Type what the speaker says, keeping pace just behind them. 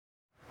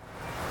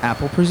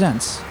Apple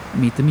presents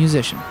Meet the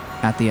Musician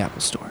at the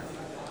Apple Store.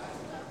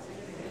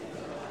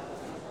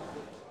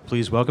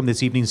 Please welcome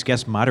this evening's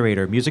guest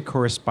moderator, music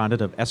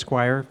correspondent of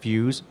Esquire,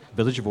 Fuse,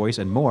 Village Voice,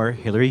 and more,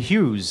 Hillary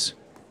Hughes.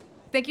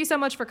 Thank you so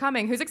much for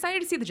coming. Who's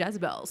excited to see the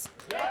Jezabels?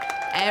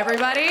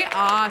 Everybody?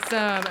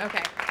 Awesome.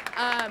 Okay.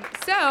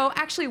 So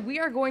actually, we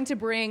are going to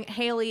bring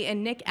Haley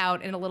and Nick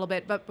out in a little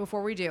bit, but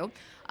before we do,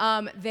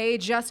 they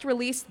just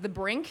released The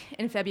Brink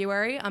in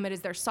February. It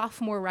is their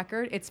sophomore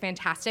record. It's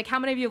fantastic. How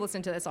many of you have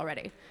listened to this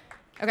already?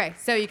 Okay,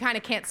 so you kind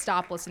of can't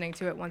stop listening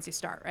to it once you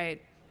start,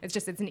 right? It's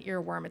an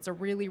earworm. It's a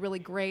really, really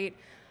great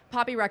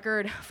poppy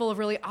record full of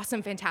really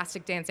awesome,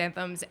 fantastic dance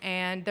anthems,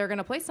 and they're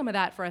gonna play some of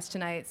that for us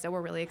tonight, so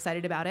we're really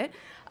excited about it.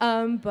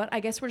 But I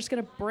guess we're just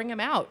gonna bring them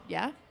out,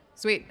 yeah?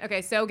 Sweet.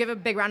 Okay, so give a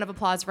big round of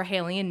applause for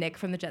Haley and Nick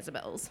from the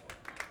Jezabels.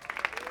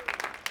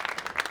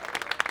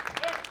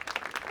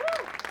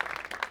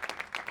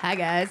 Hi,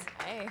 guys.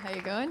 Hey, how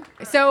you going?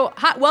 So,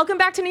 welcome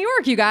back to New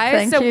York, you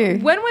guys. Thank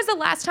you. When was the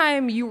last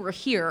time you were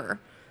here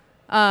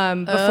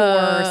before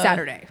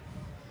Saturday?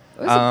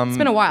 It's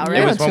been a while,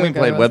 right? It was when we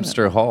played wasn't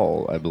Webster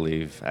Hall, I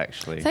believe,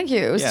 actually. Thank you.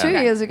 It was 2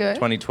 years ago.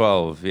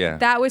 2012, yeah.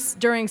 That was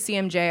during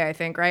CMJ, I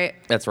think, right?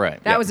 That's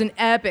right. That was an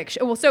epic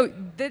show. Well, so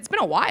it's been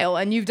a while,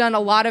 and you've done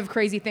a lot of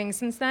crazy things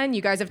since then.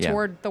 You guys have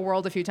toured the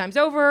world a few times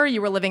over.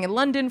 You were living in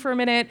London for a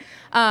minute.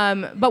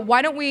 But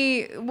why don't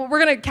we're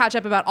going to catch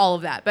up about all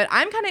of that. But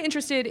I'm kind of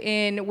interested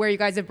in where you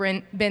guys have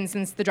been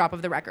since the drop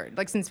of the record,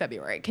 like since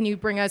February. Can you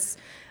bring us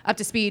up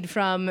to speed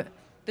from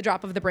the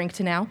drop of The Brink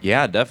to now?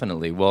 Yeah,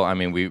 definitely. Well, I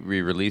mean, we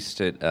released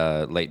it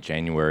late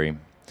January,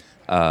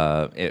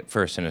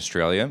 first in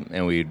Australia,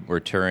 and we were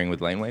touring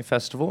with Laneway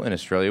Festival, and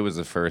Australia was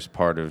the first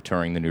part of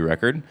touring the new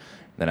record.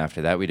 Then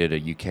after that, we did a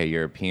UK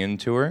European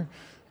tour,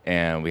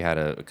 and we had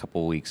a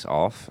couple weeks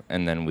off,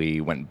 and then we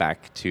went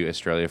back to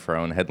Australia for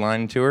our own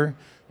headline tour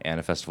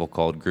and a festival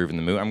called Groove in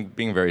the Moon. I'm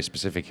being very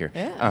specific here.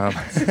 Yeah.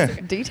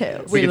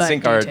 Details. We can like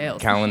sync details. our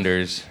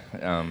calendars. You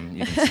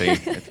can see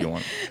if you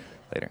want.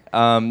 Later.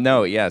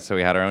 So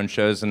we had our own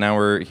shows, and now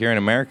we're here in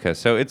America.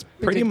 So it's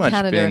pretty much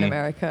Canada been and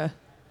America,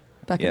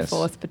 back and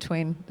forth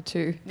between the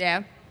two.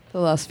 Yeah. The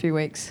last few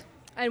weeks.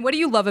 And what do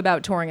you love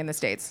about touring in the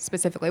States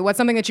specifically? What's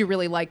something that you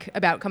really like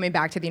about coming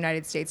back to the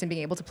United States and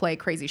being able to play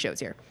crazy shows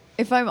here?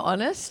 If I'm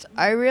honest,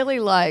 I really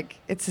like,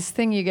 it's this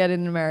thing you get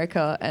in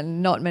America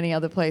and not many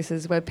other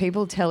places where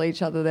people tell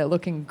each other they're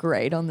looking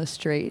great on the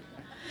street.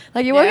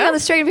 Like you're walking down the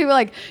street and people are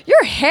like,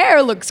 your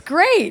hair looks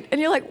great. And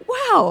you're like,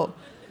 wow.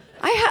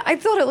 I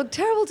thought it looked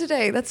terrible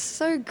today. That's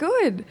so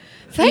good.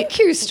 Thank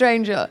you,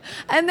 stranger.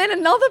 And then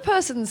another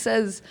person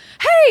says,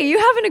 hey, you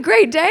having a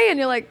great day? And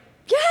you're like,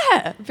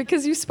 yeah,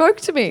 because you spoke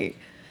to me.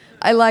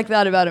 I like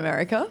that about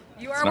America.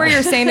 You are where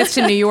you're saying this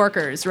to New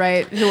Yorkers,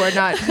 right? Who are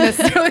not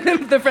necessarily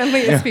the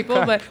friendliest people,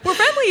 but we're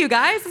friendly, you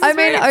guys. I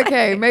mean,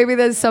 okay, maybe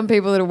there's some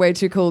people that are way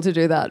too cool to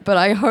do that, but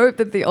I hope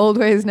that the old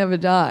ways never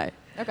die.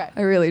 Okay.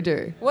 I really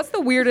do. What's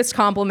the weirdest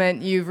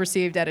compliment you've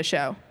received at a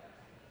show?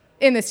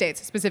 In the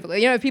States,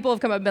 specifically. You know, people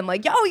have come up and been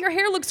like, yo, your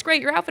hair looks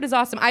great, your outfit is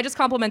awesome. I just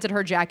complimented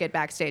her jacket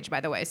backstage,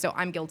 by the way, so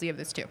I'm guilty of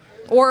this too.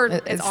 Or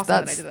it's awesome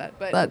that I did that.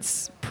 But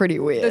that's pretty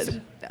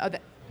weird.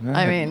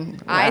 I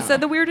mean... I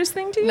said the weirdest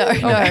thing to you? No.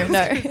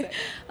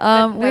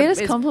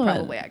 Weirdest is compliment.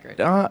 Probably accurate.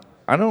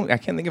 I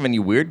can't think of any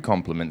weird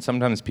compliments.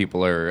 Sometimes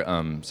people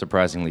are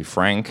surprisingly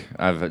frank.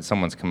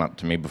 Someone's come up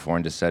to me before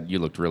and just said, you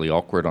looked really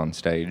awkward on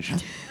stage.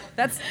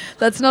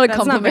 That's not a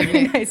compliment. That's not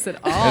very nice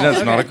at all. And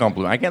that's not a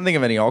compliment. I can't think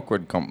of any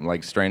awkward,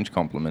 strange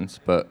compliments,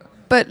 but...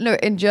 But no,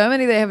 in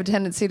Germany they have a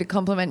tendency to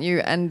compliment you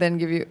and then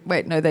give you...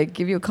 they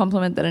give you a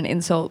compliment, then an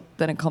insult,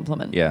 then a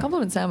compliment. Yeah.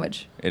 Compliment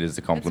sandwich. It is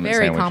the compliment it's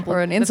very sandwich.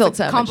 Or an insult That's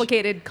sandwich.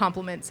 Complicated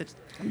compliments.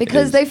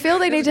 Because they feel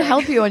they need to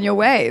help you on your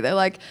way. They're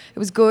like, it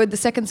was good, the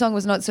second song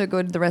was not so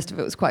good, the rest of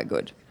it was quite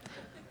good.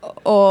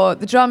 Or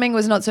the drumming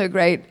was not so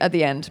great at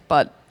the end,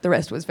 but the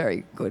rest was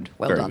very good.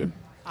 Well very done. Good.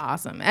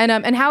 Awesome.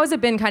 And how has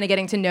it been kind of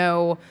getting to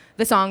know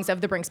the songs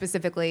of The Brink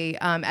specifically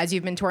as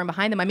you've been touring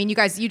behind them? I mean,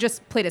 you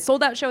just played a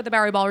sold-out show at the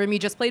Bowery Ballroom. You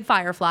just played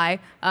Firefly.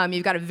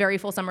 You've got a very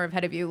full summer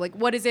ahead of you. Like,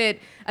 what is it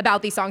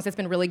about these songs that's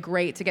been really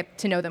great to get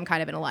to know them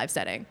kind of in a live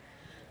setting?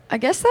 I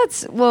guess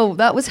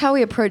that was how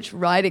we approached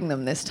writing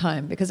them this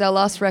time, because our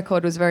last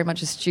record was very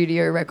much a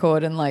studio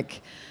record and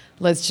like,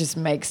 let's just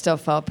make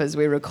stuff up as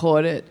we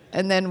record it.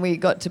 And then we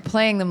got to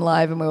playing them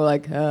live and we were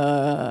like,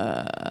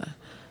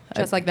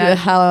 just like that.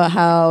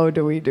 How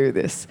do we do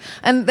this?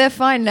 And they're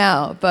fine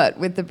now, but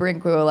with The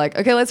Brink, we were like,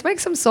 okay, let's make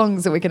some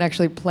songs that we can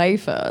actually play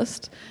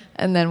first,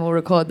 and then we'll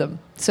record them.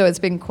 So it's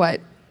been quite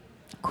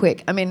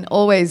quick. I mean,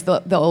 always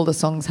the older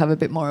songs have a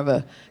bit more of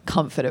a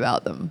comfort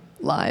about them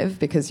live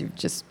because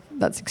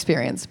that's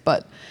experience.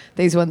 But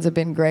these ones have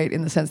been great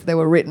in the sense that they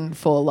were written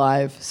for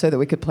live so that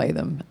we could play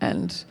them.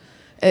 And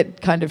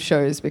it kind of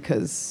shows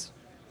because,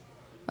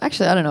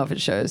 actually, I don't know if it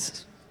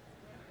shows.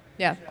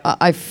 Yeah.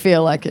 I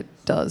feel like it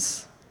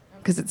does.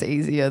 Because it's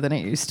easier than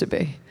it used to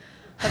be.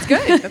 That's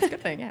good. That's a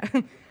good thing, yeah.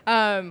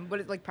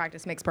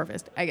 Practice makes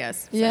perfect, I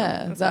guess. So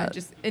yeah. that's fine.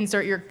 Just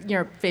insert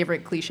your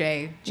favorite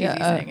cliche cheesy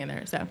thing in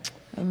there. So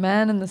A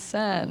man in the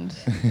sand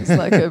is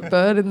like a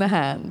bird in the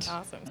hand.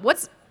 Awesome.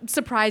 What's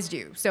surprised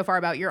you so far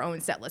about your own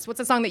set list? What's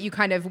a song that you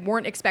kind of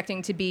weren't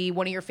expecting to be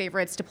one of your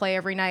favorites to play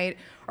every night,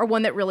 or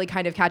one that really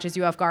kind of catches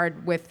you off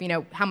guard with,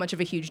 how much of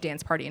a huge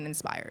dance party it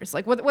inspires?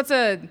 Like, what's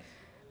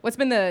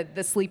been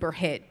the sleeper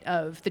hit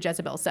of the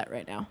Jezebel set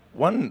right now?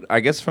 One, I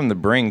guess from the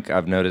Brink,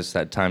 I've noticed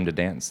that "Time to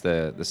Dance,"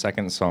 the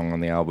second song on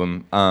the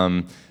album.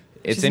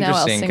 It's is now our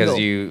interesting because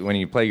single. when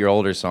you play your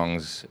older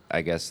songs,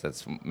 I guess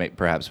that's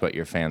perhaps what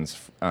your fans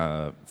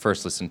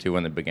first listened to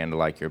when they began to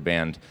like your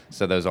band.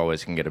 So those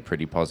always can get a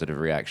pretty positive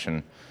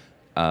reaction,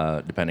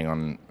 depending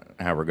on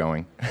how we're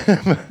going.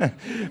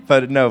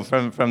 But no,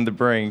 from the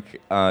Brink,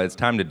 it's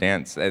 "Time to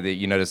Dance."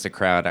 You notice the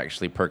crowd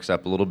actually perks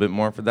up a little bit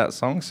more for that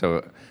song.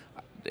 So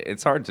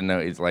it's hard to know.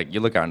 It's like you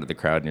look out into the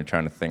crowd and you're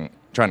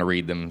trying to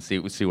read them, see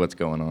what's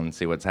going on,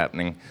 see what's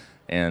happening.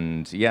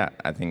 And yeah,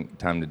 I think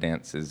 "Time to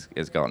Dance"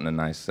 has gotten a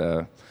nice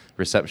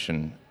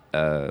reception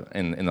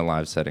in the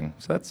live setting.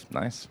 So that's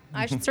nice.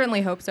 I should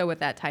certainly hope so with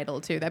that title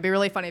too. That'd be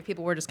really funny if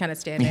people were just kind of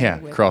standing. Yeah,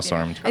 with,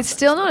 cross-armed. It's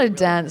still not a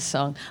dance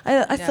song.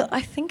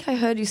 I think I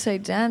heard you say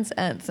dance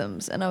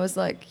anthems, and I was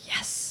like,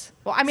 yes.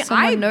 Well, I mean,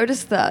 Someone I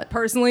noticed that.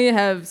 personally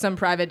have some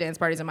private dance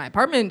parties in my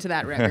apartment to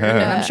that record,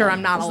 and I'm sure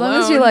I'm not As alone.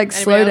 long as you like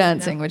Anybody slow else?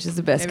 dancing, No? which is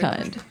the best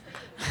Maybe.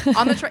 kind.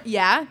 On the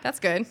yeah, that's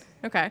good.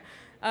 Okay.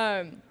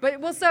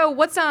 So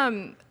what's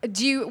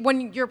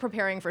when you're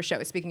preparing for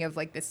shows, speaking of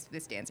like this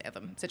dance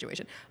anthem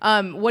situation,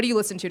 what do you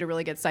listen to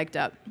really get psyched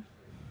up?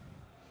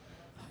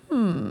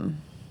 You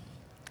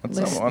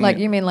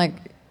mean like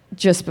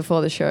just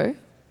before the show?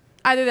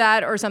 Either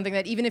that or something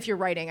that even if you're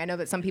writing, I know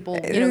that some people,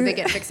 they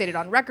get fixated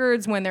on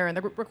records when they're in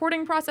the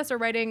recording process or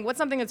writing. What's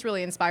something that's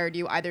really inspired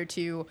you either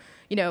to,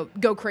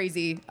 go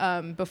crazy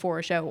before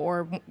a show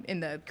or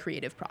in the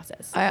creative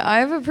process? I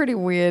have a pretty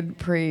weird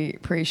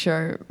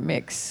pre-show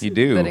mix. You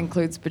do? That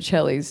includes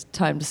Bocelli's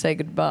 "Time to Say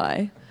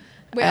Goodbye."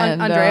 Wait,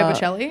 And, Andrea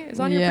Bocelli is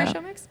on your yeah. pre-show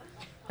mix?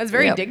 That's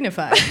very Yep.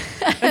 dignified.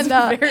 That's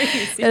and, very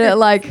serious. and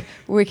like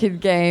 "Wicked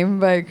Game"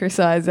 by Chris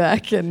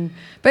Isaac, and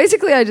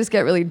basically I just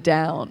get really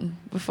down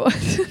before.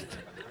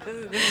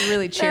 This is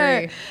really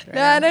cheery.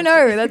 No, I don't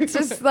know. That's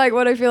just like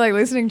what I feel like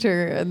listening to,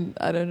 and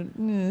I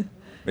don't.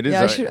 It is.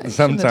 Yeah, I shouldn't have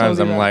Sometimes told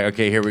you I'm that. like,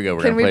 okay, here we go.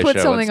 We're Can gonna we play put a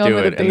show. something Let's on do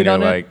with it. a And beat then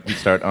on you're it? like, you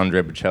start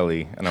Andrea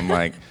Bocelli, and I'm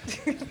like,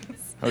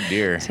 oh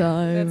dear.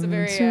 Time That's a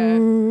very,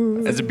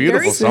 to It's a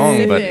beautiful Very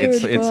song, but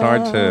specific. it's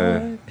hard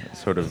to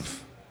sort of.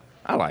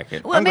 I like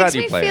it. Well, I'm it makes glad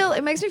you me play feel. it.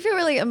 It makes me feel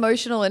really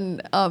emotional,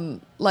 and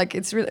like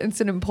it's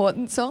an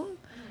important song.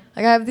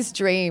 Like I have this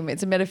dream.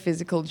 It's a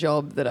metaphysical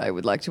job that I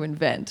would like to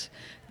invent.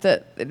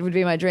 That it would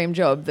be my dream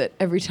job. That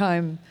every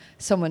time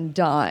someone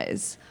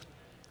dies,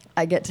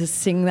 I get to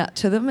sing that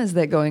to them as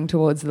they're going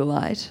towards the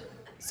light.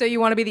 So you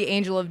want to be the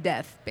angel of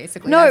death,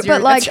 basically? No, That's your-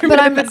 but like, that's your but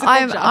I'm metaphysical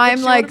job. I'm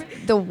You wanna be-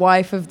 like the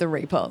wife of the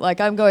Reaper. Like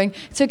I'm going.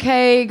 It's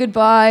okay.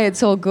 Goodbye.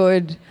 It's all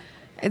good.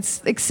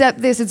 It's accept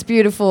this. It's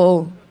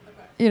beautiful.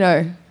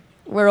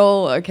 We're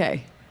all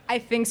okay. I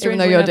think Even strangely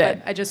though you're enough,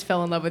 dead. I just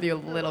fell in love with you a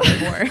little bit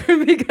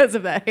more because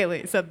of that,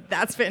 Haley. So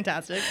that's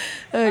fantastic.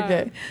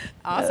 Okay.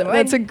 Awesome.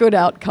 That's a good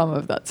outcome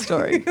of that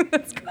story.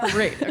 That's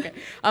great. Okay.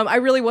 I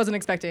really wasn't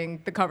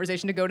expecting the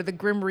conversation to go to the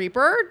Grim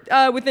Reaper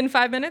within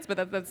 5 minutes,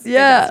 but that's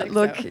Yeah. fantastic,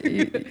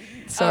 Look.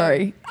 so.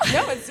 Sorry.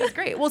 No, it's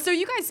great. Well, so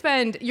you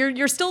guys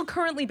you're still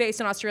currently based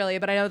in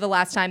Australia, but I know the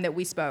last time that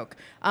we spoke,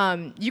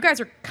 you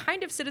guys are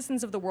kind of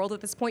citizens of the world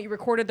at this point. You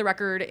recorded the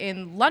record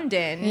in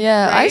London.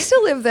 Yeah. I right?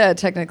 still live there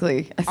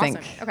technically. I Awesome.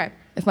 think. Okay.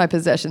 If my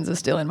possessions are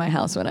still in my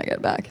house when I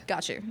get back.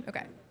 Got you.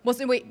 Okay. Well,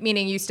 so wait,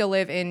 meaning you still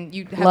live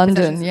you have London,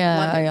 possessions in yeah,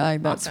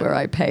 London. that's Awesome. where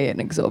I pay an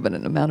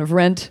exorbitant amount of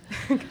rent.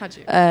 Got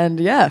you. And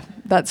yeah,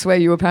 that's where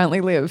you apparently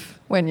live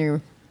when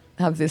you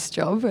have this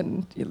job,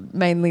 and you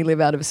mainly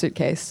live out of a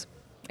suitcase.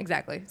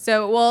 Exactly.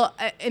 So, well,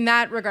 in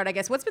that regard, I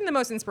guess, what's been the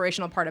most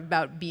inspirational part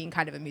about being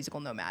kind of a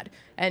musical nomad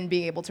and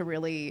being able to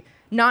really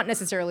not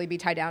necessarily be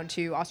tied down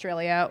to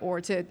Australia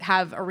or to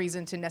have a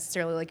reason to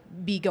necessarily like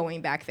be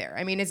going back there?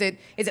 I mean, is it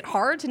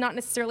hard to not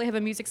necessarily have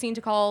a music scene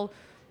to call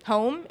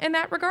home in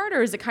that regard,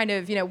 or is it kind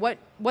of,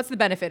 what's the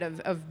benefit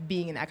of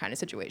being in that kind of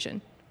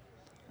situation?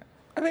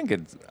 I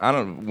think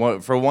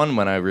for one,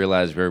 when I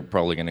realized we were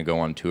probably going to go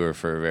on tour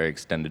for a very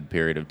extended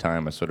period of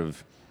time, I sort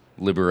of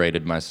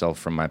liberated myself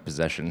from my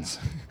possessions.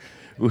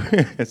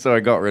 So I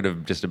got rid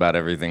of just about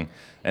everything.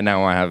 And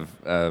now I have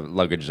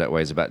luggage that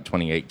weighs about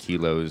 28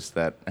 kilos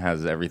that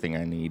has everything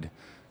I need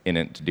in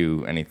it to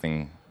do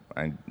anything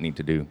I need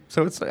to do.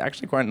 So it's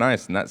actually quite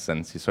nice in that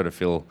sense. You sort of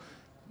feel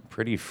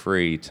pretty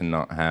free to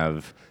not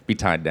be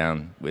tied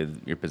down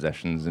with your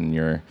possessions and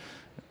your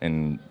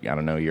home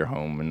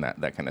and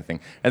that kind of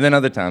thing. And then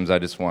other times I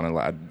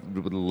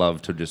would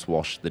love to just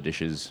wash the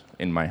dishes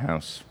in my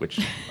house, which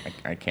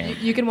I can't.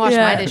 You can wash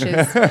my dishes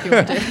if you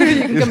want to.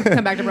 You can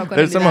come back to Brooklyn.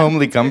 There's and some do that.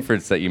 homely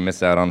comforts that you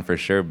miss out on for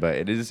sure,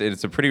 but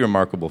it's a pretty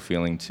remarkable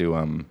feeling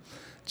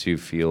to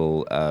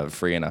feel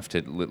free enough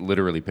to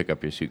literally pick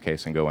up your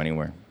suitcase and go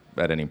anywhere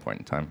at any point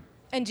in time.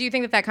 And do you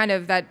think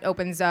that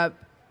opens up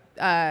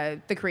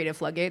the creative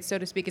floodgates, so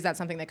to speak? Is that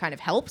something that kind of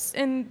helps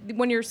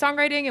when you're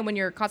songwriting and when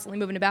you're constantly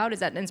moving about? Is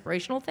that an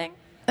inspirational thing?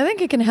 I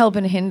think it can help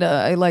and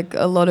hinder. Like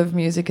a lot of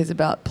music is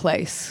about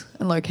place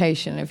and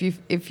location.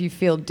 If you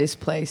feel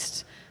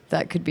displaced,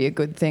 that could be a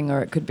good thing,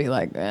 or it could be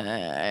like,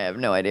 I have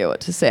no idea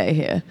what to say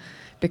here,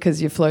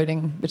 because you're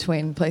floating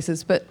between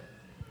places. But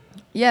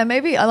yeah,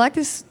 maybe I like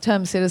this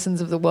term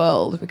citizens of the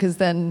world, because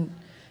then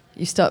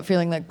you start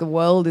feeling like the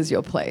world is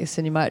your place,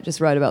 and you might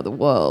just write about the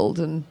world,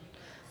 and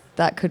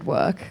that could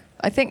work.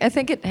 I think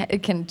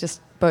it can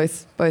just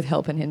both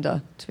help and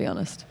hinder, to be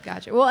honest.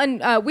 Gotcha. Well,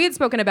 and we had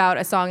spoken about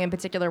a song in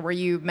particular where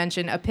you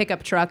mentioned a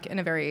pickup truck in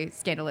a very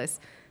scandalous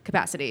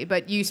capacity,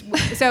 but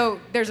so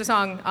there's a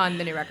song on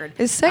the new record.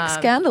 Is sex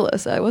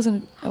scandalous? I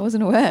wasn't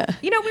aware.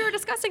 You know, we were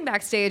discussing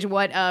backstage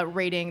what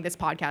rating this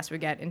podcast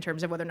would get in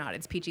terms of whether or not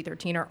it's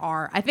PG-13 or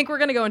R. I think we're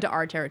going to go into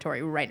R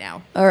territory right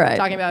now. All right.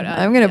 Talking about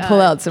I'm going to pull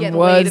out some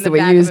words that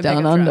we use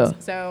down under.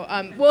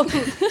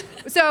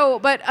 So,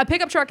 but a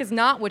pickup truck is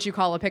not what you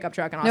call a pickup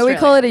truck in Australia. No, we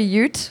call it a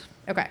ute.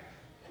 Okay.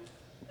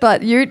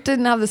 But ute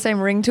didn't have the same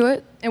ring to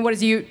it. And what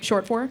is ute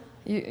short for?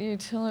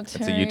 Utilitarian. It's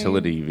a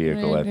utility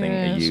vehicle, I think.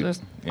 A ute.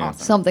 Yeah.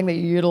 Awesome. Something that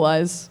you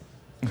utilize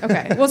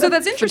Okay. Well, so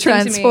that's for interesting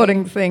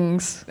transporting to me.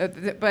 things.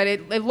 But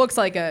it looks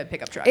like a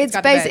pickup truck. It's got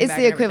the bed and it's back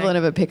the and equivalent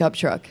everything. of a pickup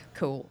truck.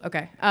 Cool.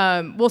 Okay.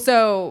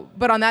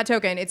 But on that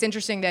token, it's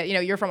interesting that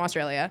you're from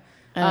Australia.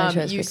 And I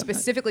chose You pickup truck.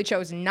 specifically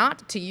chose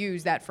not to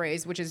use that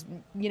phrase, which is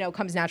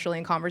comes naturally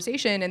in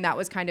conversation, and that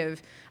was kind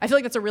of. I feel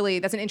like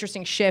that's an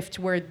interesting shift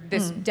where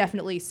this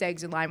definitely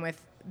segs in line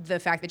with the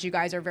fact that you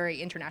guys are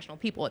very international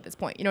people at this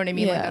point. You know what I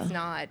mean? Like Yeah. that's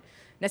not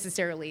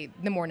necessarily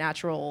the more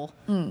natural.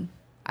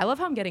 I love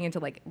how I'm getting into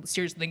like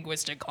serious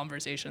linguistic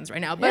conversations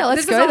right now. But Yeah,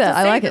 let's this is go all to there.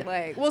 I say like that,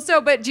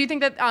 it. But do you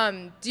think that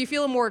do you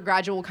feel a more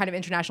gradual kind of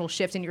international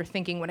shift in your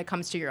thinking when it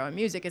comes to your own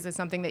music? Is it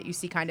something that you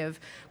see kind of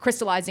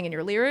crystallizing in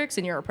your lyrics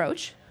and your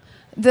approach?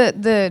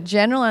 The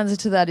general answer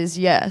to that is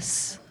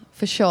yes,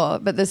 for sure.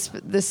 But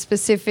the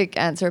specific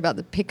answer about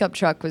the pickup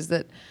truck was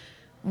that,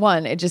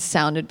 one, it just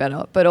sounded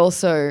better, but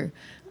also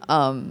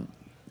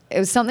it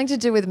was something to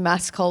do with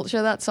mass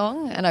culture, that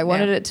song, and I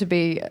wanted it to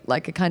be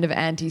like a kind of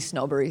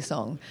anti-snobbery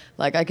song.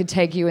 Like I could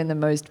take you in the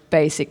most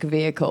basic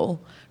vehicle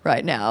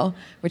right now,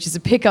 which is a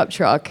pickup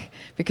truck,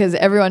 because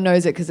everyone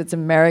knows it because it's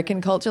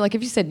American culture. Like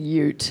if you said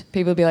ute,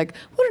 people would be like,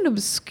 what an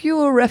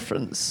obscure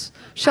reference.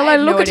 Shall I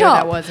had no look it idea what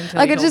up? that was until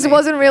Like you it told just me.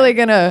 wasn't really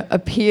going to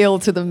appeal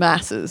to the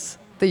masses,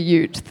 the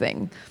ute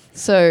thing.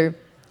 So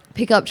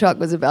pickup truck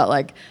was about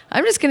like,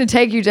 I'm just going to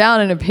take you down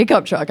in a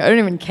pickup truck. I don't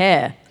even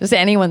care. Just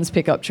anyone's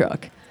pickup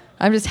truck.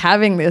 I'm just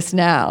having this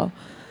now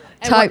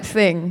type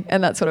thing.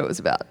 And that's what it was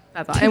about.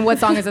 That's all. And what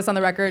song is this on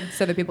the record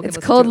so that people can It's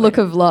listen called to it Look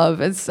later? of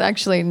Love. It's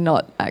actually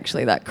not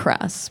actually that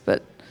crass,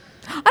 but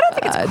I don't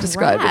think it's I crass.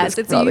 described it as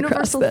It's a rather crass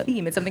universal then.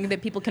 theme. It's something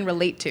that people can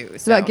relate to.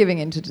 it's about giving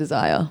in to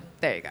desire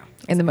There you go.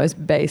 in the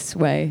most base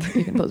way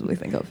you can possibly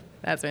think of.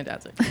 That's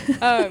fantastic.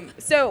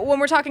 So when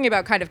we're talking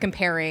about kind of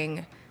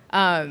comparing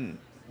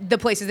the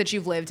places that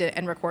you've lived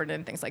and recorded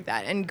and things like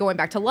that, and going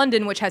back to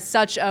London, which has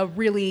such a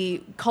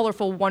really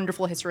colorful,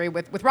 wonderful history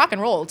with rock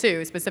and roll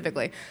too,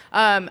 specifically.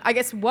 I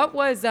guess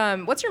what's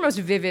your most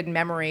vivid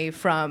memory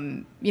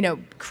from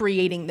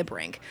creating the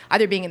Brink,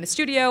 either being in the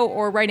studio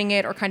or writing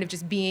it, or kind of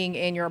just being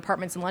in your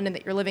apartments in London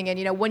that you're living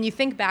in? When you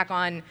think back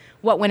on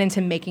what went into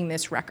making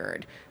this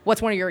record,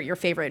 what's one of your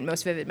favorite and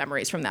most vivid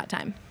memories from that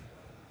time?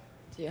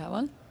 Do you have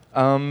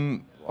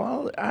one?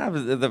 Well, I have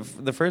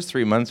the first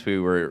 3 months we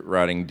were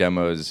writing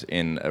demos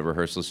in a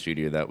rehearsal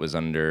studio that was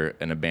under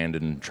an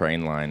abandoned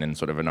train line and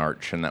sort of an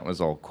arch, and that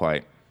was all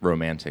quite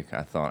romantic,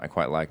 I thought. I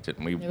quite liked it.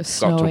 And we was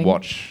got to snowing.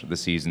 watch the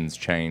seasons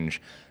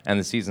change. And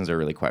the seasons are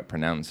really quite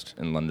pronounced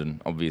in London,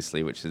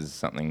 obviously, which is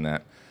something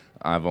that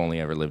I've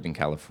only ever lived in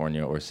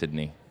California or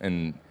Sydney.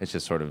 And it's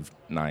just sort of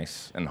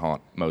nice and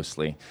hot,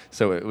 mostly.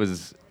 So it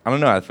was, I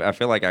don't know, I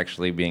feel like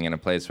actually being in a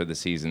place where the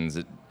seasons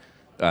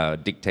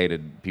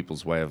dictated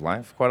people's way of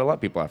life quite a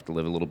lot. People have to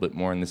live a little bit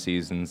more in the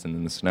seasons and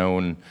in the snow,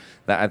 and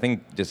that I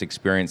think just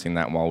experiencing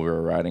that while we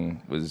were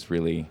writing was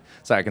really.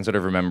 So I can sort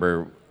of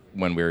remember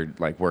when we were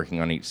like working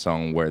on each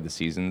song where the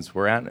seasons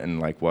were at and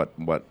like what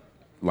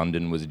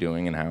London was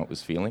doing and how it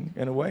was feeling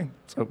in a way.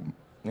 So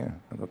yeah,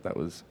 I thought that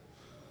was.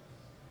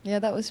 Yeah,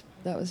 that was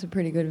a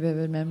pretty good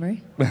vivid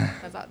memory.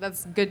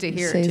 That's good to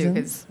hear too, Seasons.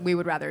 because we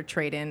would rather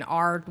trade in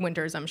our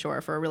winters, I'm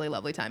sure, for a really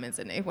lovely time in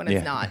Sydney when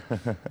it's not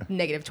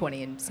negative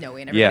 20 and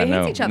snowy and everybody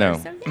hates each other. No.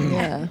 So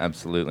Yeah.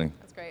 Absolutely.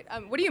 that's great.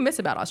 What do you miss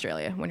about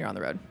Australia when you're on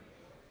the road?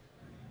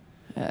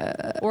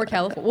 Or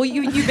California? Well,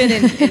 you've been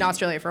in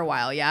Australia for a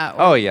while, yeah?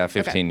 Oh yeah,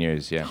 15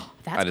 years. Yeah,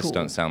 That's I just cool.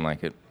 don't sound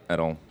like it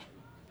at all.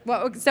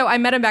 Well, so I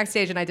met him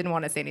backstage and I didn't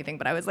want to say anything,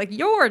 but I was like,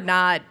 "You're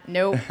not.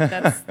 Nope.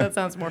 That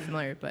sounds more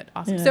familiar, but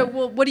awesome." Yeah. So,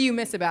 what do you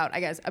miss about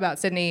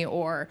Sydney,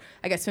 or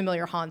I guess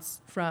familiar haunts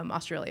from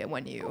Australia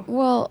when you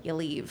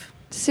leave?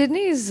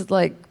 Sydney is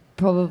like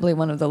probably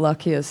one of the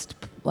luckiest.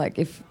 Like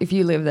if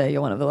you live there,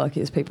 you're one of the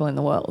luckiest people in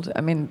the world.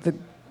 I mean,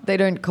 they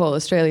don't call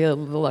Australia the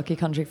lucky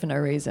country for no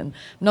reason.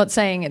 I'm not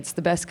saying it's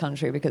the best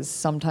country, because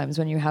sometimes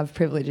when you have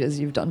privileges,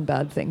 you've done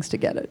bad things to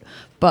get it.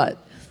 But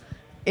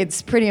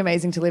it's pretty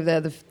amazing to live there.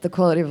 The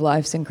quality of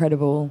life's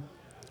incredible.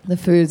 The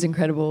food's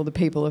incredible. The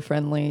people are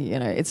friendly. You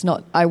know, it's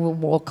not. I will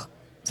walk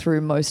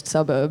through most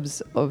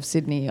suburbs of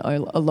Sydney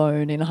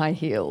alone in high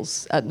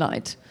heels at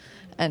night,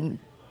 and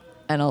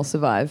I'll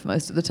survive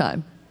most of the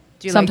time.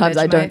 Do you Sometimes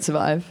like I don't Vegemite?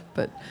 survive,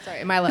 but Sorry,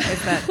 am I?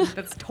 Is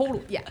that's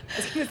total? Yeah. I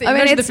was gonna say, I you mean,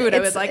 mentioned the food. I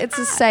was like, it's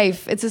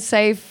a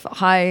safe,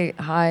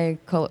 high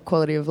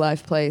quality of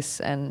life place,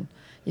 and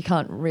you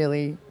can't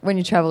really, when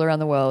you travel around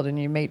the world and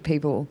you meet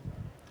people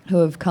who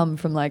have come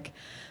from like,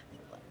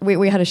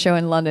 we had a show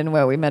in London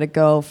where we met a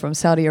girl from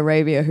Saudi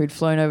Arabia who'd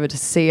flown over to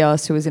see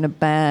us, who was in a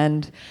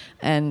band,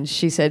 and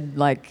she said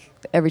like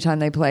every time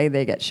they play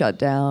they get shut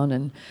down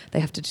and they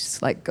have to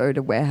just like go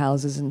to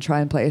warehouses and try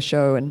and play a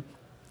show, and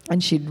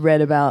she'd read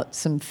about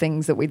some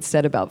things that we'd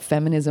said about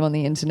feminism on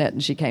the internet,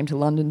 and she came to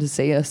London to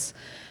see us.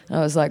 And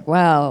I was like,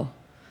 wow,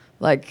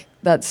 like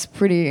that's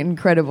pretty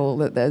incredible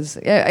that there's,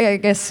 I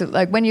guess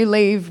like when you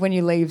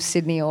leave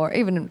Sydney or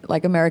even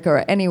like America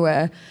or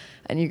anywhere,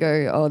 and you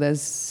go, oh,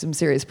 there's some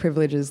serious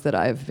privileges that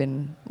I've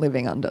been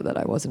living under that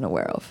I wasn't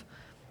aware of.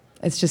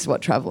 It's just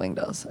what traveling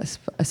does,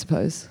 I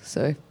suppose.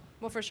 So.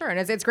 well, for sure, and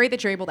it's great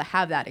that you're able to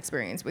have that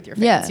experience with your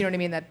fans. Yeah. You know what I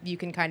mean? That you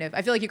can kind of.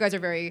 I feel like you guys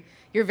are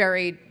you're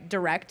very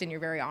direct and you're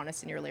very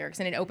honest in your lyrics,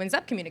 and it opens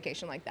up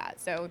communication like that.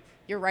 So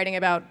you're writing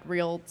about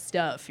real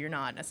stuff. You're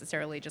not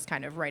necessarily just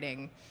kind of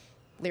writing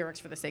lyrics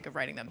for the sake of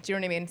writing them. Do you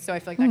know what I mean? So I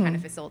feel like that kind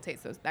of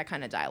facilitates that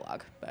kind of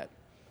dialogue. But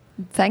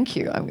Thank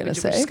you, I'm going to we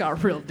say. just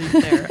got real deep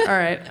there. All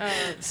right.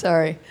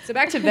 Sorry. So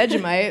back to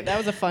Vegemite. That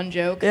was a fun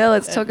joke. Yeah,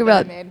 let's that- talk that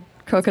I about made.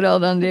 Crocodile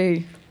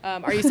Dundee.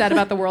 Are you sad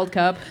about the World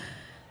Cup?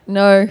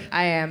 No,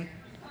 I am.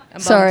 I'm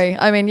bummed. sorry.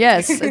 I mean,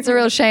 yes, it's a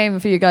real shame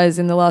for you guys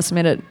in the last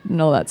minute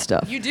and all that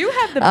stuff. You do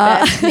have the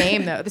best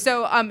name, though.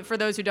 So, for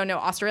those who don't know,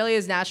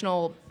 Australia's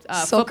national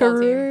football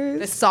team,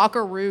 the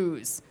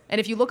Socceroos. And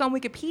if you look on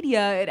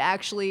Wikipedia, it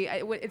actually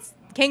it's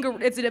kangaroo.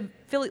 It's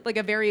like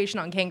a variation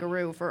on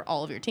kangaroo for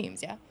all of your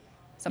teams. Yeah.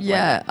 Something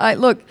Yeah,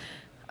 Like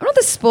I'm not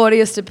the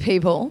sportiest of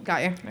people, that.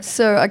 Got you. Okay.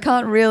 so I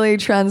can't really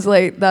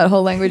translate that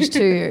whole language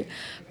to you.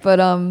 But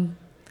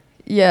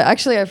yeah,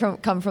 actually,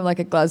 come from like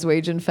a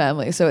Glaswegian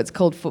family, so it's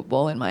called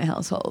football in my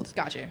household.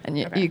 Got you. And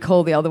Okay. you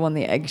call the other one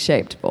the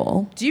egg-shaped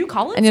ball, Do you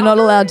call it? and you're not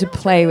soccer allowed to right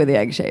now? play with the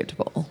egg-shaped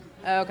ball.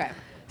 Okay.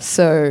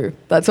 So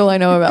that's all I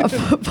know about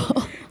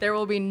football. There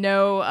will be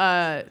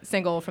no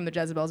single from the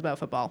Jezabels about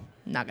football.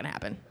 Not gonna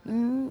happen.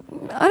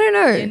 I don't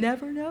know. You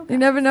never know. You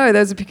never know.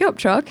 There's a pickup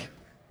truck.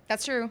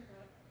 That's true.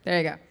 There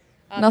you go.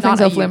 Nothing's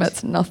not a off ute.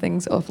 limits.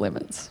 Nothing's off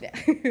limits. Yeah.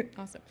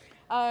 Awesome.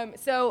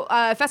 So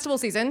festival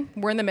season,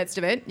 we're in the midst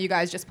of it. You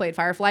guys just played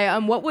Firefly.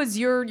 What was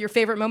your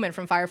favorite moment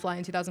from Firefly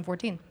in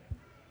 2014?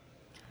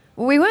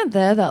 We weren't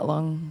there that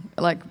long.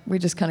 Like, we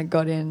just kind of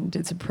got in,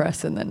 did some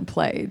press, and then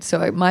played.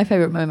 So my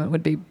favorite moment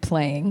would be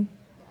playing,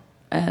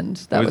 and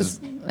that It was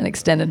was- an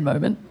extended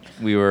moment.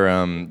 We were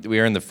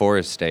in the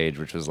forest stage,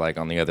 which was like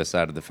on the other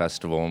side of the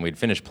festival, and we'd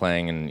finished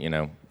playing,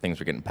 and things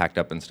were getting packed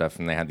up and stuff,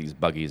 and they had these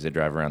buggies that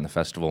drive around the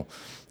festival,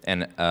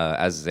 and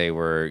as they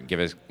were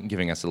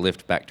giving us a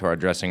lift back to our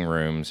dressing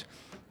rooms,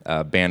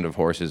 a band of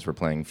horses were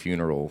playing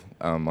Funeral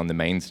on the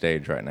main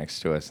stage right next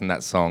to us, and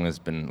that song has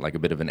been like a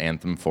bit of an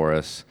anthem for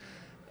us.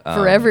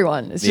 For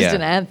everyone. It's just Yeah,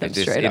 an anthem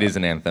straight up. It is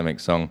an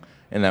anthemic song,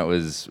 and that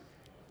was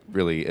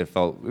really, we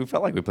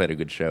felt like we played a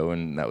good show,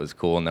 and that was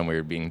cool. And then we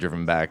were being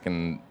driven back,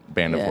 and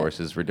Band of Yeah.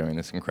 Horses were doing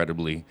this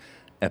incredibly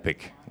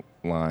epic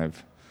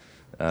live,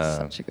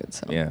 Such a good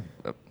song.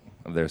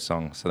 of their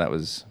song. So that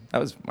was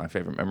my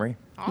favorite memory.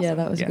 Awesome. Yeah,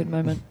 that was Yeah. a good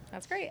moment.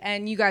 That's great.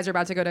 And you guys are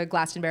about to go to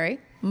Glastonbury,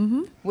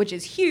 which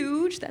is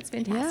huge. That's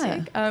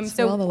fantastic. Yeah, it's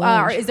rather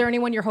large. Is there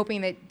anyone you're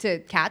hoping to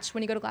catch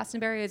when you go to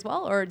Glastonbury as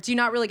well, or do you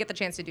not really get the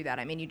chance to do that?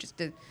 I mean, you just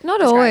did.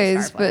 Not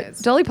always, but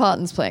Dolly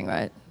Parton's playing,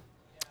 right?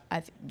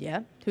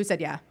 Yeah. Who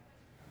said yeah?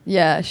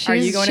 Yeah,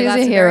 she's, you going to she's a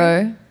Glastonbury?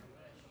 hero.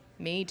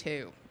 Me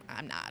too.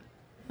 I'm not.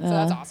 So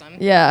that's awesome.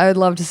 Yeah, I would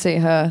love to see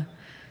her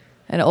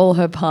and all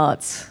her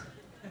parts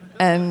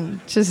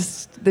and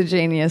just the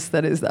genius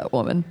that is that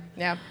woman.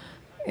 Yeah.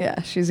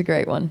 Yeah, she's a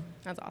great one.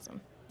 That's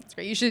awesome. That's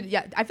great. You should.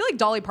 Yeah. I feel like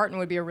Dolly Parton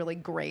would be a really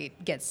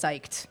great get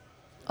psyched.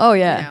 Oh,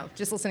 yeah.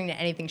 Just listening to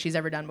anything she's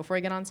ever done before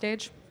you get on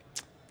stage.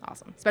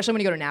 Awesome. Especially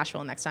when you go to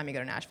Nashville. Next time you go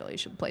to Nashville, you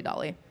should play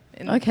Dolly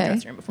in the Okay.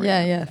 dressing room before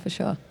Yeah, you go. yeah, for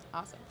sure.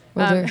 Awesome.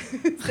 Will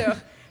So,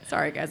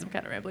 sorry guys, I'm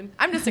kind of rambling.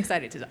 I'm just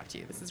excited to talk to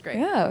you. This is great.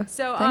 Yeah,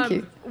 So, thank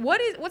you.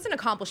 what's an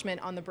accomplishment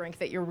on the Brink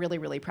that you're really,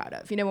 really proud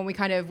of? When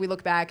we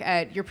look back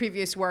at your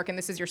previous work, and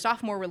this is your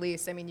sophomore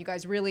release. I mean, you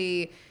guys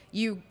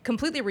you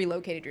completely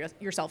relocated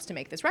yourselves to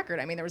make this record.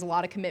 I mean, there was a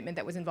lot of commitment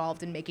that was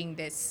involved in making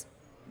this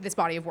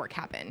body of work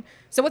happen.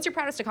 So, what's your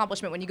proudest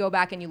accomplishment when you go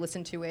back and you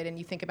listen to it and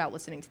you think about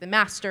listening to the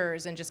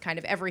masters and just kind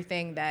of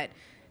everything that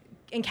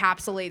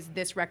encapsulates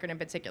this record in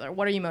particular?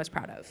 What are you most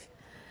proud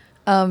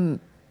of?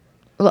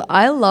 Well,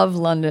 I love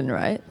London,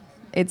 right?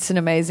 It's an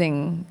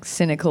amazing,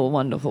 cynical,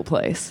 wonderful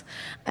place.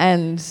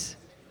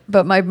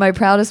 But my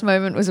proudest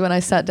moment was when I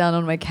sat down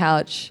on my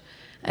couch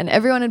and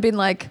everyone had been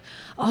like,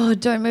 oh,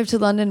 don't move to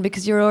London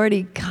because you're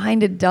already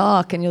kind of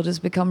dark and you'll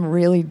just become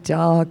really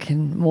dark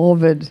and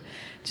morbid.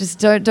 Just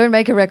don't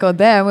make a record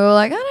there. And we were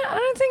like, I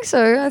don't think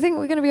so. I think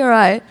we're going to be all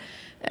right.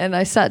 And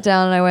I sat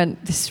down and I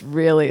went, this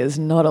really is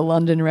not a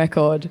London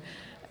record.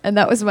 And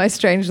that was my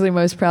strangely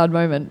most proud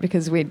moment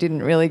because we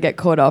didn't really get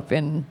caught up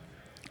in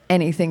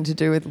anything to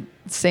do with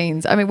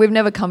scenes. I mean, we've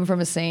never come from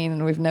a scene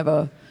and we've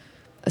never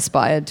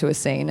aspired to a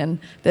scene. And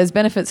there's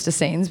benefits to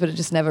scenes, but it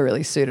just never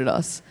really suited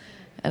us.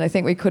 And I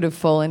think we could have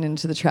fallen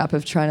into the trap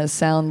of trying to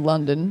sound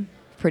London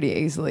pretty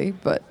easily,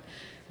 but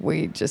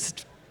we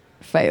just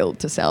failed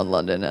to sound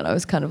London. And I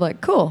was kind of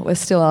like, cool, we're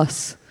still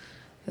us.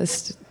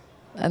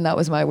 And that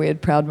was my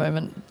weird proud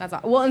moment. That's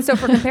well. And so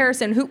for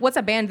comparison, what's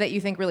a band that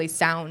you think really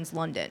sounds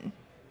London?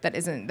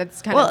 That's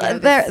kind of. Well,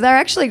 they're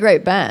actually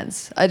great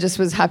bands. I just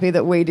was happy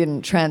that we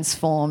didn't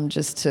transform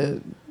just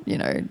to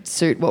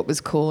suit what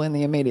was cool in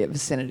the immediate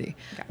vicinity.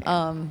 Okay.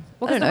 Well,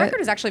 because the record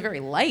is actually very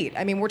light.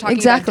 I mean, we're talking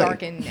exactly. about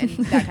dark and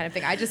that kind of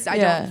thing. I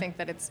don't think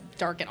that it's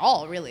dark at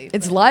all, really.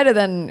 It's lighter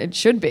than it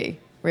should be,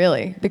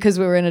 really, because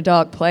we were in a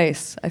dark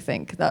place. I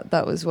think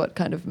that was what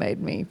kind of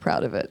made me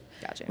proud of it.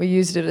 Gotcha. We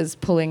used it as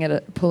pulling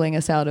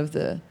us out of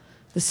the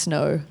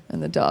snow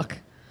and the dark.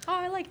 Oh,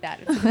 I like that.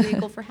 It's a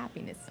vehicle for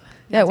happiness.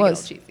 Yeah, it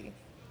was. Cheesy.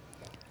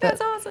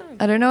 That's awesome.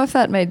 I don't know if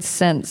that made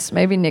sense.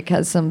 Maybe Nick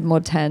has some more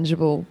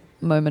tangible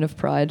moment of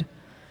pride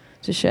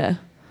to share.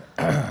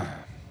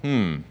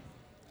 I'm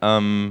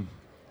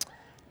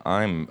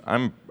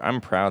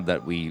proud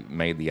that we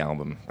made the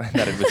album,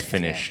 that it was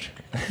finished.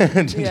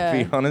 To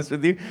be honest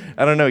with you,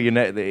 I don't know.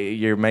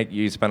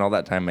 You spent all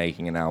that time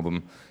making an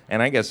album,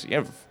 and I guess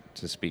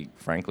to speak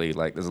frankly,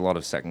 like there's a lot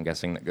of second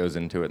guessing that goes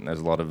into it, and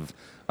there's a lot of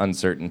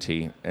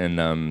uncertainty,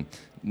 and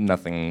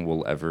nothing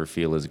will ever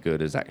feel as good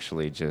as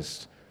actually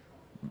just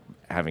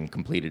having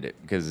completed it,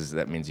 because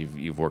that means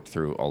you've worked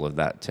through all of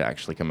that to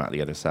actually come out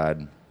the other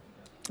side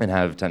and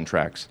have 10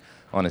 tracks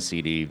on a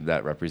CD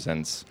that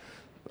represents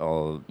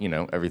all,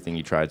 everything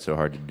you tried so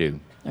hard to do.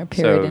 Our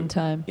period in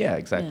time. Yeah,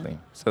 exactly. Yeah.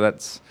 So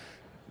that's,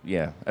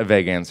 a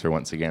vague answer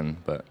once again,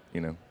 but,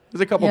 there's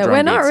a couple drum we're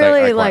beats not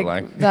really I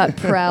like. that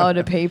proud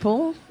of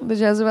people, the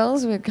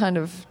Jezabels. We're kind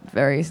of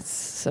very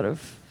sort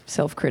of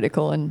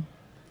self-critical and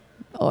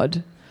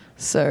odd.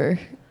 So,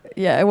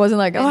 it wasn't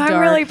like, I'm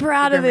really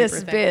proud of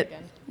this bit,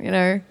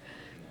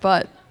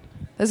 But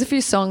there's a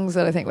few songs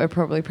that I think we're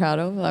probably proud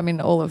of. I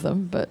mean, all of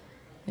them, but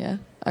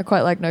I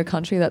quite like No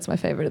Country. That's my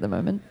favorite at the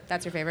moment.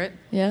 That's your favorite?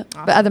 Yeah.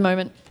 Awesome. But at the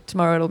moment,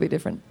 tomorrow it'll be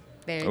different.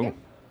 There you go.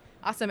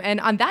 Awesome. And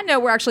on that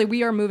note,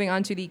 we are moving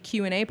on to the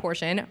Q&A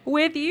portion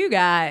with you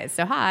guys.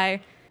 So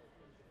hi.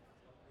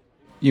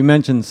 You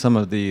mentioned some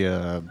of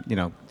the,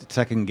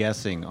 second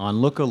guessing.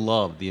 On Look of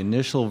Love, the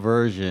initial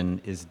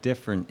version is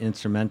different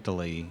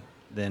instrumentally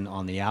than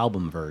on the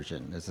album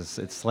version. There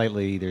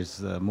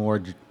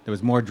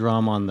was more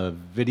drum on the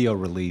video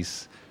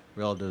release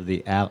relative to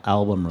the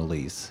album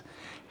release.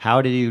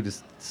 How did you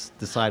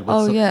decide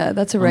what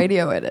that's a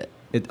radio edit.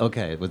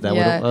 Was that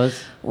what it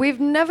was?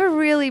 We've never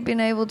really been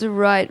able to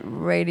write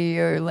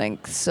radio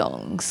length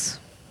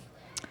songs.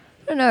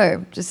 I don't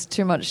know, just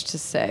too much to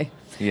say.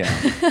 Yeah.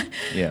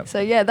 Yeah.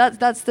 So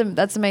that's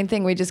the main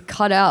thing. We just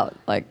cut out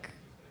like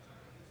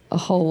a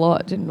whole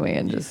lot, didn't we?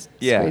 And just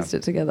squeezed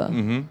it together.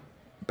 Mm-hmm.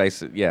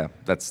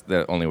 That's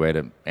the only way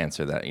to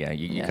answer that. Yeah,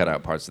 you cut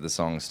out parts of the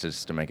songs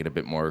just to make it a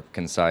bit more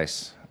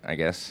concise, I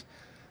guess.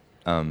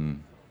 I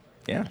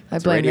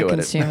blame the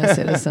consumer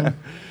citizen.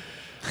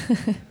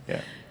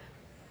 Yeah.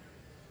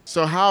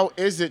 So how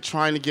is it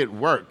trying to get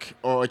work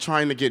or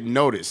trying to get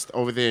noticed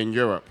over there in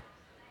Europe?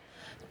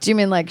 Do you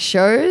mean like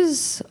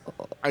shows?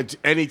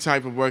 Any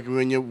type of work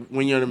when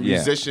you're a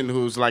musician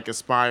who's like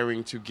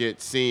aspiring to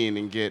get seen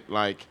and get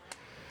like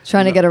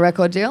trying to get a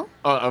record deal?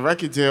 A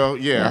record deal,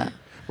 yeah.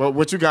 Well,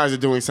 what you guys are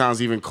doing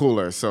sounds even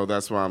cooler, so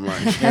that's why I'm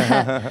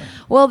like.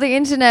 Well, the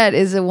internet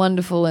is a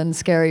wonderful and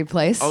scary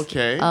place.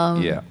 Okay.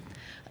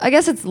 I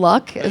guess it's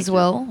luck as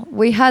well.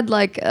 We had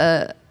like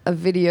a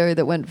video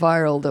that went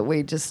viral that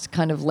we just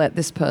kind of let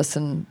this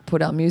person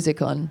put our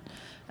music on,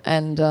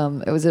 and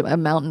it was a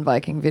mountain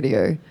biking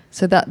video.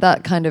 So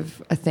that kind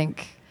of, I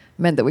think,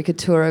 meant that we could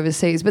tour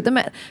overseas. But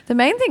the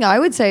main thing I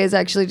would say is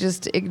actually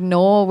just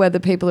ignore whether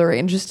people are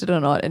interested or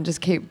not and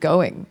just keep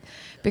going.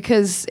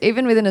 Because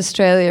even within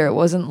Australia, it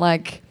wasn't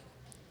like...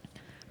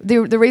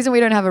 The reason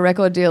we don't have a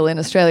record deal in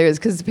Australia is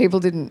because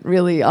people didn't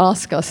really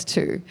ask us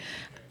to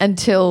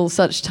until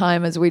such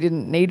time as we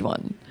didn't need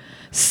one.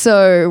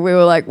 So we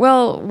were like,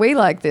 well, we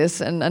like this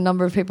and a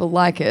number of people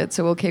like it,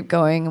 so we'll keep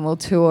going and we'll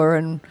tour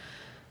and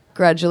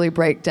gradually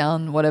break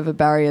down whatever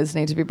barriers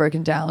need to be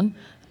broken down.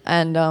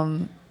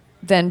 And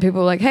then people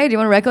were like, hey, do you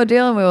want a record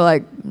deal? And we were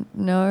like,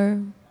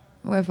 no,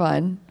 we're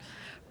fine.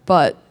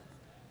 But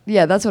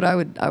yeah, that's what I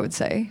would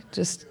say.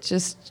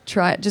 Just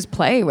try it. Just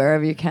play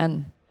wherever you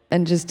can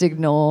and just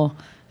ignore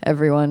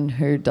everyone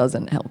who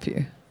doesn't help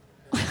you.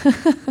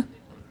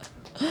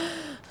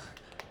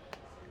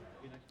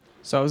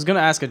 So I was going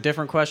to ask a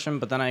different question,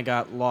 but then I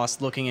got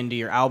lost looking into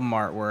your album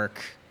artwork.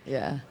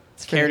 Yeah.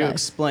 Care to nice.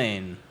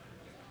 explain?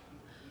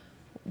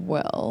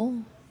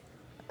 Well,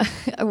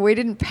 we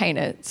didn't paint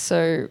it,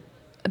 so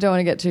I don't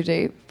want to get too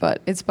deep,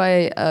 but it's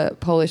by a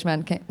Polish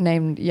man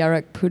named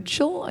Jarek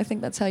Puczul. I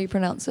think that's how you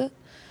pronounce it.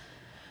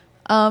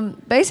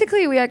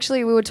 Basically,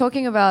 we were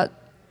talking about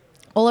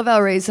all of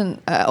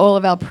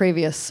our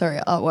previous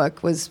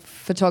artwork was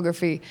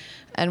photography,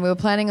 and we were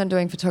planning on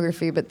doing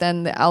photography, but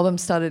then the album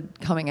started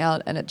coming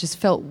out and it just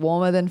felt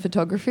warmer than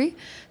photography.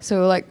 So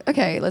we were like,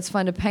 okay, let's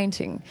find a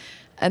painting.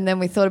 And then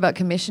we thought about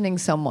commissioning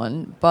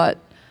someone, but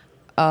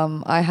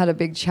I had a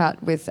big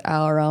chat with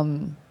our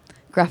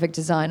graphic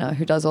designer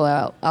who does all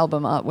our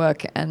album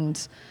artwork,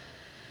 and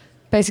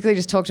basically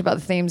just talked about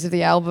the themes of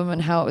the album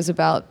and how it was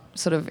about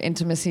sort of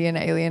intimacy and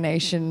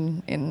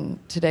alienation in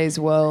today's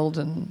world.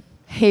 And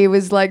he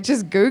was like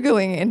just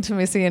Googling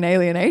intimacy and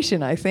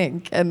alienation, I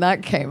think, and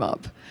that came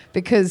up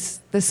because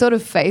they're sort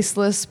of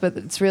faceless, but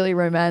it's really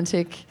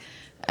romantic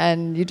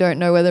and you don't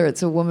know whether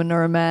it's a woman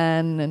or a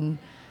man, and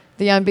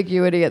the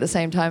ambiguity at the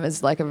same time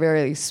is like a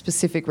very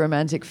specific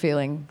romantic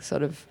feeling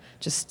sort of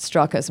just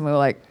struck us, and we were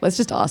like, let's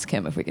just ask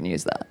him if we can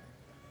use that.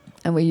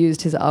 And we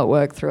used his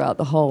artwork throughout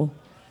the whole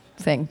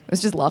thing. It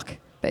was just luck,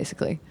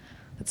 basically,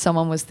 that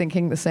someone was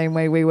thinking the same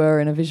way we were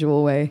in a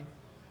visual way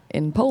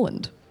in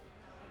Poland.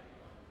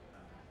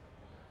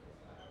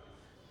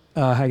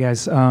 Hi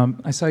guys.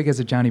 I saw you guys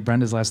at Johnny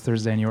Brenda's last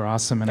Thursday, and you were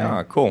awesome.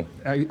 And Cool.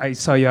 I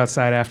saw you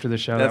outside after the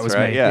show. That's that was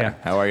right. me. Yeah.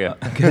 How are you?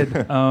 Good.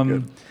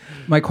 Good.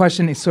 My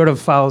question is sort of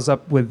follows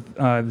up with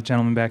the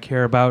gentleman back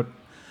here about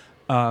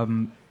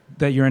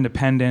that you're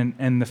independent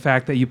and the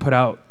fact that you put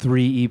out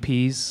 3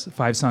 EPs,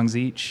 5 songs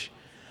each.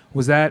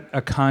 Was that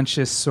a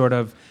conscious sort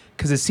of?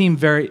 Because it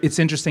seemed it's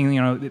interesting.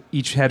 You know,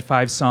 each had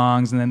 5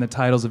 songs, and then the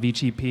titles of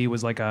each EP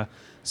was like a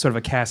sort of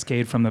a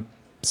cascade from the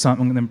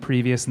something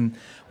previous. And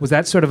was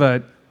that sort of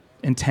a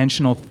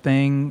intentional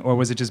thing, or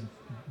was it just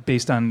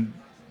based on,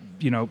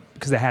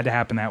 because it had to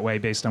happen that way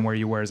based on where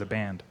you were as a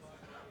band?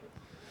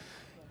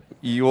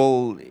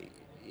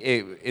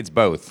 It's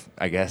both,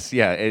 I guess.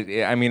 Yeah.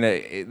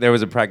 There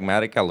was a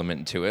pragmatic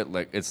element to it.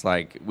 Like it's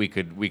like we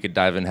could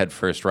dive in head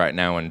first right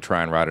now and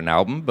try and write an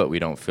album, but we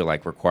don't feel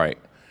like we're quite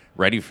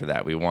ready for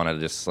that. We want to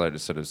just sort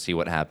of see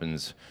what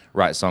happens,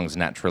 write songs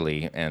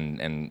naturally,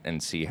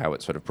 and see how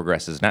it sort of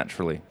progresses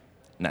naturally.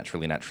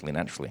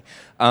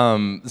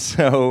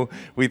 So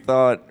we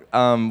thought,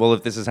 well,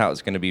 if this is how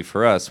it's going to be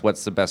for us,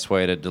 what's the best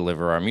way to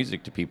deliver our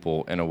music to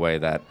people in a way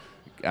that,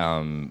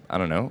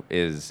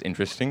 is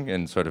interesting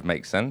and sort of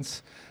makes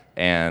sense?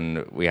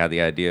 And we had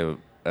the idea of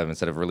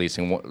instead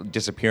of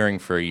disappearing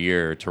for a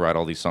year to write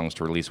all these songs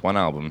to release one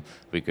album,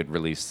 we could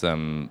release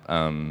them,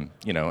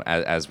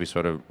 as we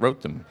sort of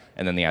wrote them.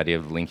 And then the idea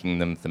of linking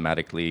them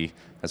thematically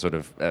as sort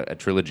of a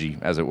trilogy,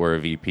 as it were,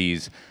 of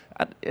EPs.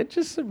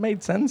 It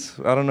made sense.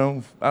 I don't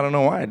know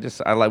why.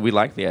 We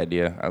like the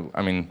idea.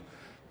 I mean,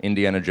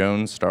 Indiana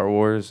Jones, Star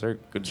Wars, are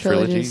good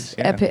trilogies.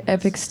 Yeah.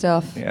 Epic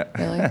stuff. Yeah.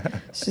 Really.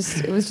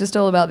 It was just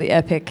all about the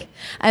epic,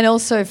 and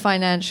also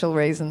financial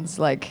reasons.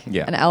 Like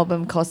an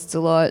album costs a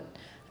lot,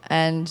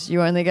 and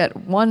you only get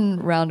 1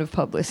 round of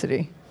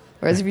publicity.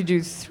 Whereas if you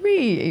do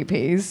 3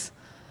 EPs,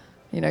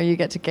 you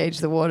get to gauge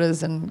the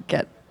waters and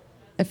get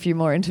a few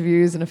more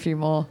interviews and a few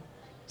more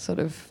sort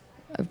of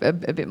a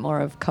bit more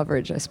of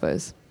coverage, I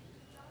suppose.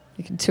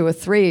 You can tour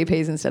 3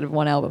 EPs instead of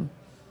 1 album.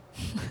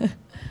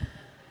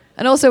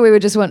 And also, we were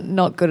just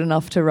not good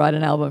enough to write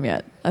an album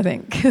yet, I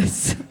think.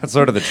 That's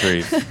sort of the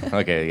truth.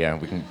 Okay, yeah,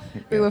 we can.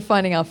 We were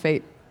finding our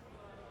feet.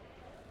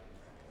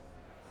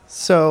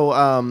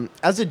 So,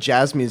 as a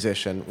jazz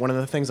musician, one of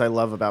the things I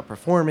love about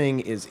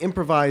performing is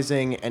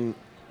improvising and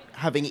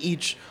having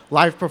each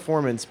live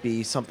performance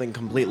be something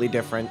completely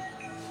different,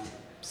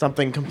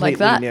 something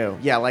completely new.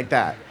 Yeah, like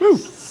that. Woo!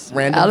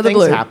 Random Out of the things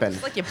blue. happen.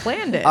 It's like you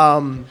planned it.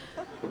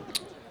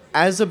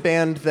 As a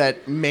band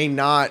that may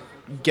not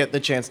get the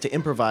chance to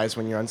improvise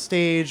when you're on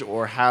stage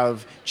or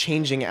have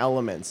changing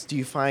elements, do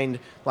you find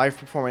live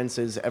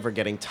performances ever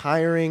getting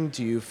tiring?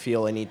 Do you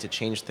feel a need to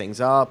change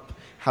things up?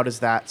 How does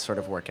that sort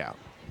of work out?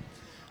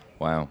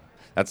 Wow,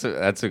 that's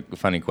a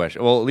funny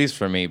question. Well, at least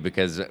for me,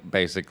 because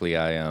basically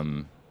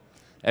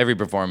every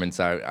performance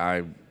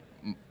I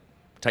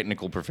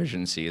technical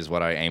proficiency is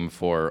what I aim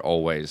for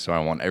always. So I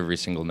want every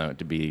single note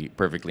to be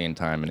perfectly in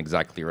time and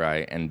exactly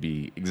right and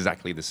be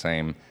exactly the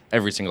same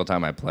every single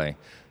time I play.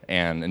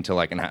 And until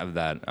I can have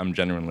that, I'm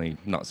genuinely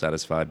not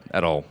satisfied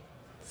at all.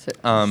 So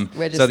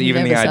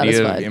even the idea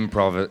satisfied.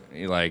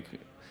 of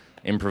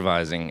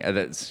improvising,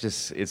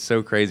 it's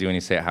so crazy when you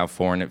say how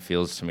foreign it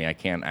feels to me. I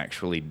can't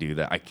actually do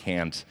that. I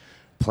can't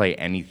play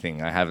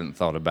anything I haven't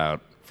thought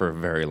about for a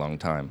very long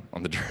time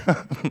on the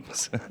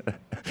drums.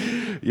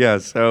 Yeah,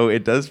 so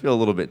it does feel a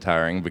little bit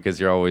tiring because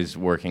you're always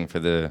working for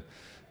the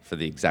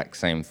exact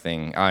same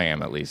thing. I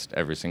am, at least,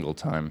 every single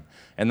time.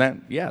 And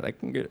that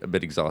can get a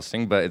bit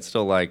exhausting, but it's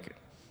still like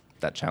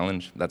that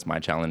challenge. That's my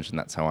challenge, and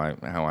that's how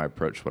I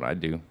approach what I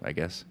do, I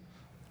guess.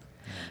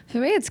 For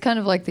me, it's kind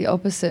of like the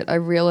opposite. I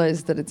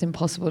realize that it's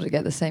impossible to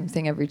get the same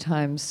thing every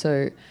time.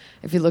 So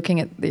if you're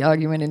looking at the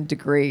argument in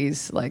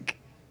degrees, like,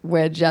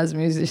 we're jazz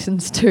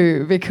musicians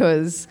too,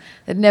 because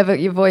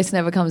your voice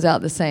never comes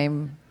out the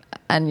same,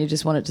 and you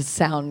just want it to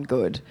sound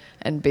good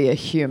and be a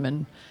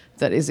human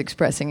that is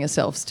expressing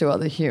yourselves to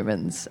other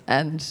humans,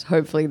 and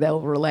hopefully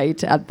they'll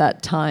relate at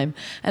that time.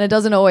 And it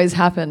doesn't always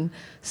happen.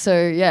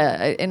 So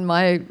yeah, in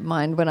my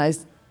mind, when I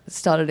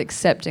started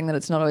accepting that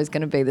it's not always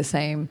going to be the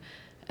same,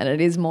 and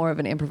it is more of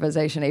an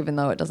improvisation, even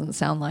though it doesn't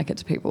sound like it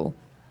to people.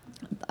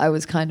 I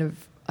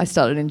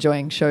started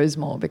enjoying shows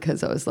more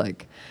because I was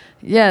like,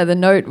 yeah, the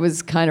note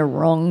was kind of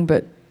wrong,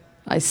 but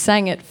I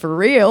sang it for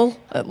real,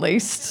 at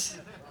least,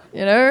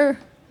 you know?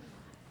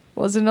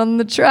 Wasn't on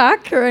the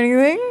track or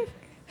anything,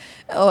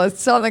 or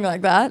something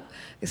like that.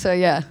 So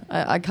yeah,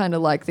 I kind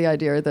of like the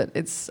idea that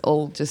it's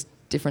all just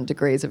different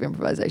degrees of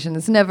improvisation.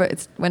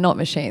 We're not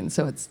machines,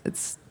 so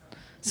it's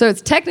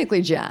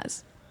technically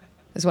jazz,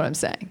 is what I'm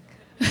saying.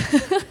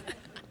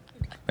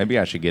 Maybe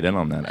I should get in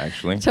on that,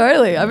 actually.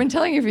 Totally. I've been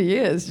telling you for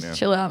years. Just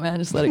chill out, man.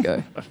 Just let it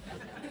go.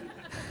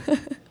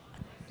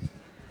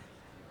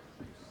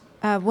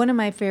 One of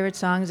my favorite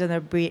songs on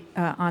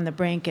the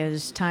Brink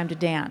is "Time to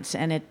Dance,"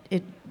 and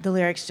the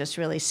lyrics just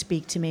really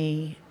speak to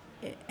me.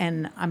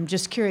 And I'm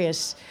just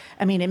curious.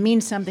 I mean, it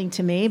means something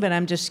to me, but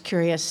I'm just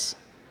curious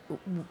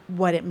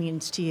what it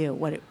means to you.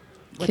 What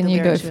Can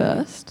you go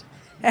first?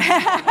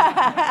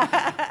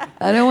 I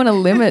don't want to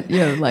limit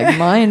your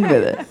mind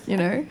with it. You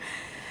know,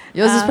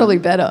 yours is probably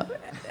better.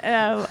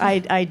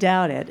 I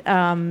doubt it.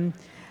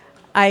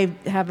 I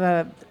have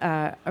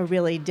a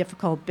really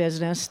difficult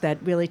business that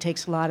really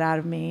takes a lot out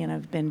of me, and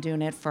I've been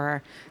doing it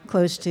for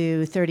close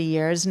to 30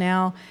 years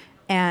now.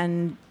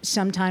 And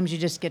sometimes you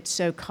just get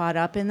so caught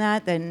up in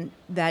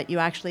that you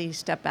actually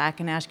step back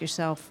and ask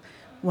yourself,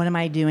 what am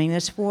I doing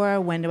this for?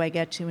 When do I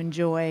get to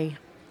enjoy,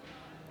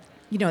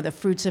 the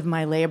fruits of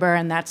my labor?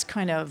 And that's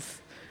kind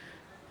of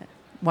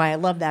why I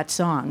love that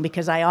song,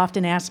 because I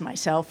often ask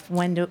myself,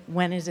 when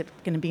is it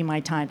going to be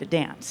my time to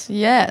dance?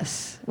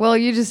 Yes. Well,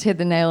 you just hit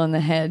the nail on the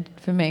head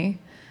for me.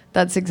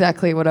 That's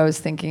exactly what I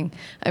was thinking.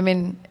 I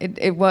mean,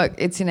 it works.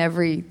 It's in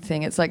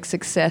everything. It's like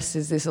success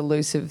is this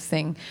elusive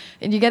thing.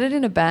 And you get it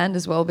in a band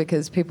as well,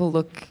 because people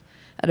look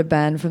at a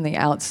band from the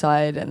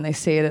outside and they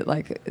see it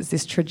as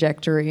this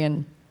trajectory,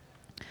 and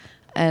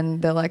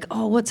they're like,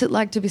 oh, what's it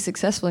like to be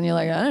successful? And you're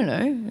like, I don't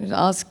know. Just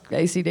ask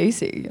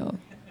AC/DC or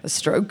the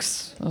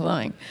Strokes or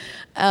something.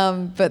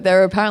 But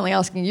they're apparently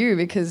asking you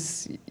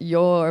because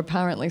you're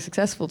apparently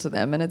successful to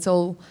them, and it's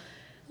all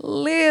a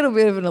little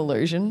bit of an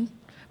illusion.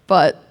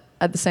 But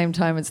at the same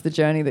time, it's the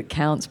journey that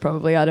counts,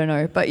 probably. I don't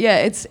know. But yeah,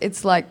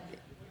 it's like,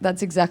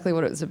 that's exactly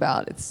what it was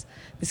about. It's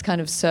this kind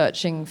of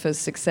searching for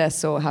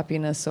success or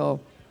happiness,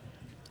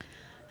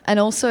 and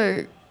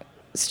also,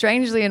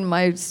 strangely, in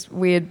my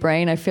weird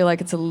brain, I feel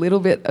like it's a little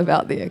bit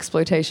about the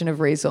exploitation of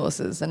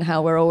resources and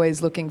how we're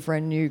always looking for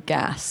a new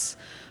gas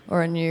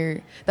or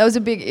that was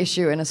a big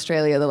issue in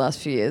Australia the last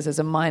few years. There's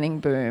a mining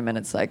boom, and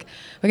it's like,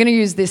 we're going to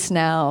use this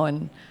now,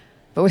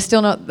 but we're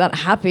still not that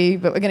happy,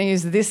 but we're going to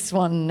use this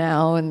one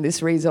now and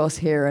this resource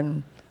here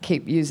and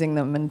keep using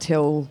them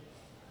until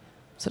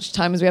such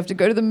time as we have to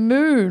go to the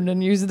moon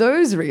and use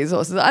those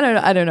resources. I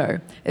don't know.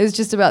 It was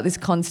just about this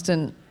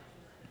constant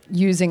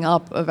using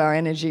up of our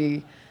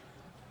energy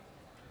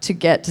to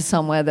get to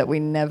somewhere that we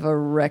never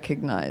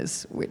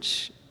recognize,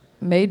 which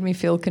made me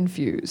feel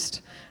confused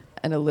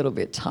and a little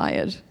bit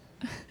tired.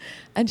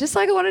 And just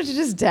I wanted to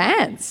just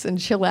dance and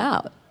chill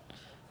out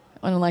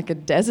on a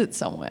desert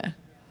somewhere.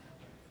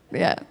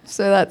 Yeah,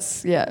 so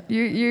that's,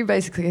 you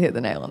basically hit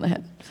the nail on the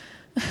head.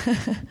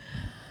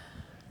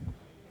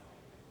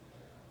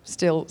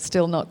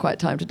 Still not quite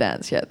time to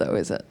dance yet, though,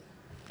 is it?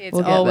 It's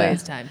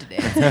always time to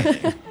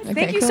dance.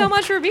 Thank you cool. so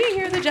much for being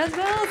here, the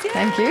Jezabels. Yeah.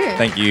 Thank you.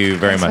 Thank you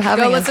very Thanks for much.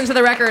 having Go us. listen to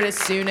the record as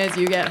soon as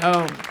you get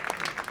home.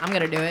 I'm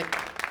going to do it.